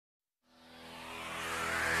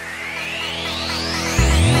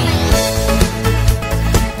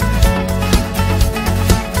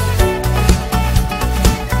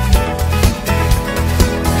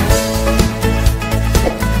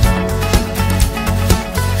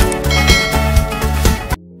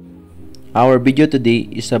Our video today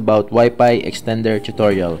is about Wi-Fi extender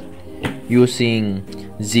tutorial using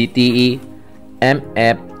ZTE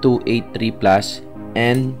mf283 Plus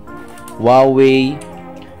and Huawei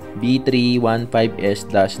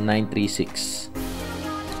b315s-936,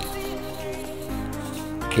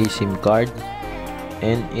 a SIM card,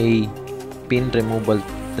 and a pin removal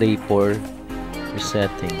tray for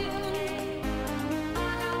resetting.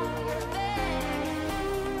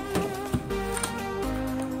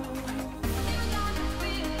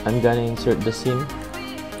 I'm gonna insert the SIM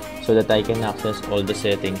so that I can access all the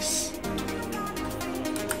settings.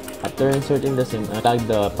 After inserting the SIM, unplug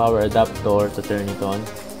the power adapter to turn it on,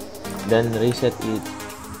 then reset it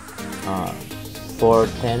for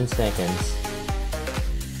 10 seconds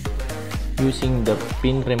using the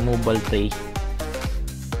pin removal tray.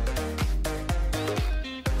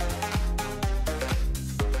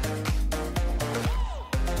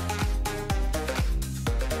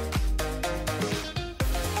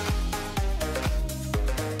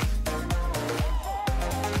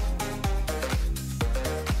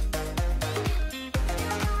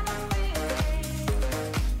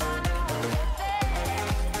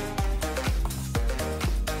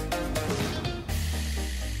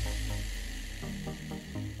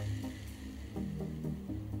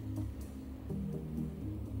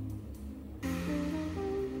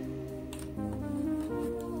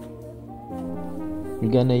 We're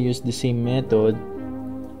gonna use the same method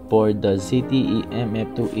for the ZTE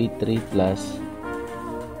mf283 Plus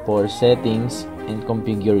for settings and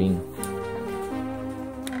configuring.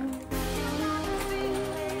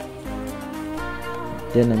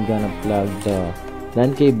 Then I'm gonna plug the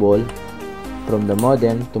LAN cable from the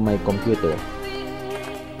modem to my computer.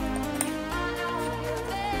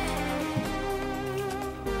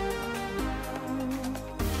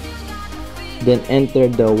 Then enter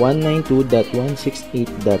the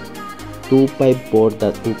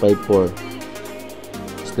 192.168.254.254.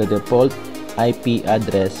 It's the default IP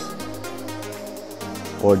address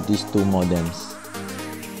for these two modems.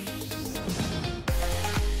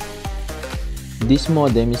 This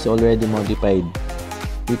modem is already modified.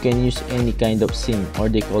 You can use any kind of SIM, or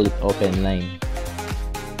they call it open line.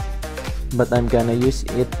 But I'm gonna use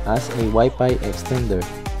it as a Wi-Fi extender.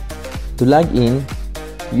 To log in,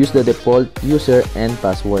 use the default user and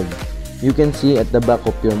password you can see at the back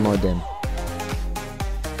of your modem.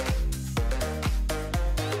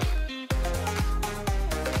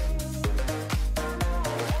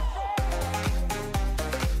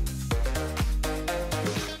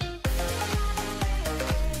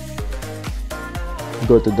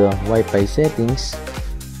 Go to the Wi-Fi settings,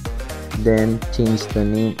 then change the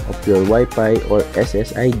name of your Wi-Fi or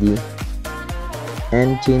SSID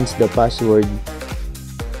and change the password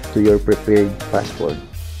to your prepared password.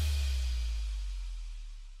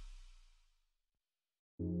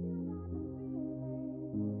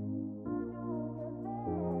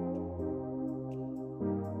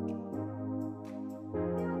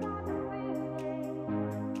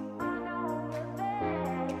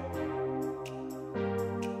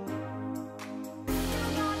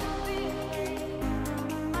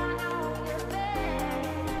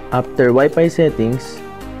 After Wi-Fi settings,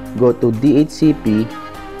 go to DHCP.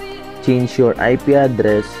 Change your IP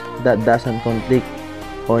address that doesn't conflict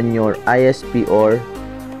on your ISP or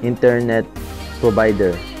internet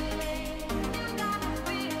provider.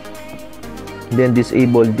 Then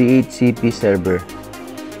disable DHCP server.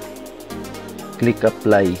 Click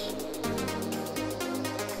apply.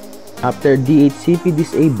 After DHCP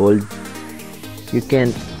disabled, you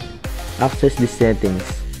can access the settings.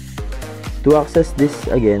 To access this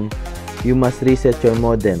again, you must reset your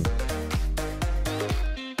modem.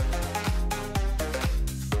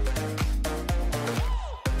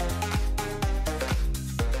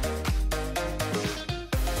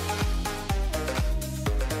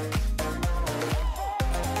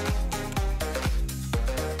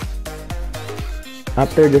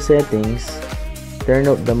 After the settings, turn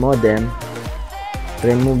off the modem,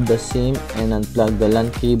 remove the SIM and unplug the LAN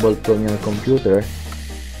cable from your computer.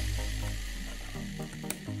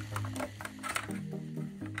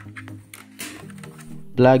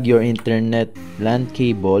 Plug your internet LAN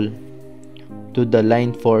cable to the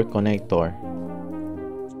line 4 connector.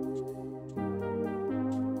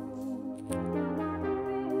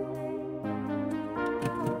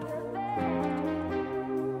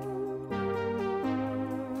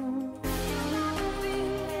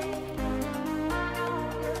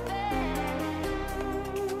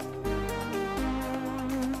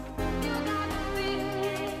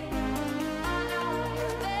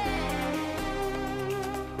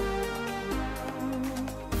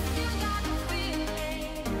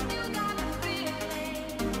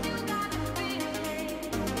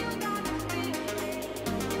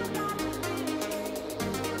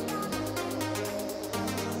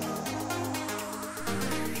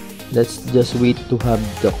 Let's just wait to have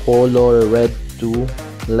the color red to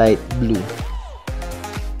light blue.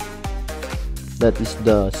 That is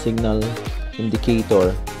the signal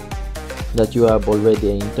indicator that you have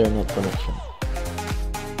already an internet connection.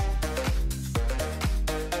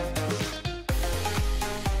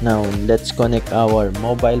 Now let's connect our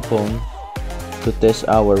mobile phone to test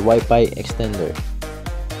our Wi-Fi extender.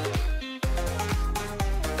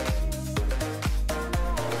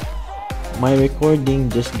 My recording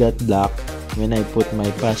just got blocked when I put my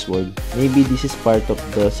password. Maybe this is part of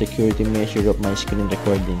the security measure of my screen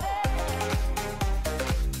recording.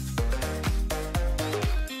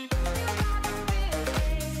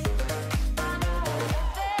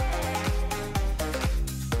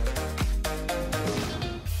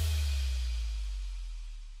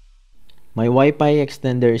 My Wi-Fi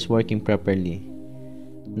extender is working properly.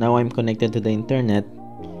 Now I'm connected to the internet.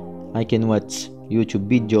 I can watch YouTube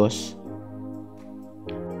videos.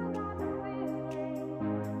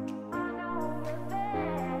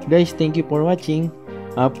 Guys, thank you for watching.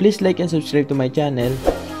 Please like and subscribe to my channel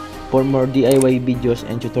for more DIY videos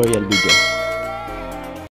and tutorial videos.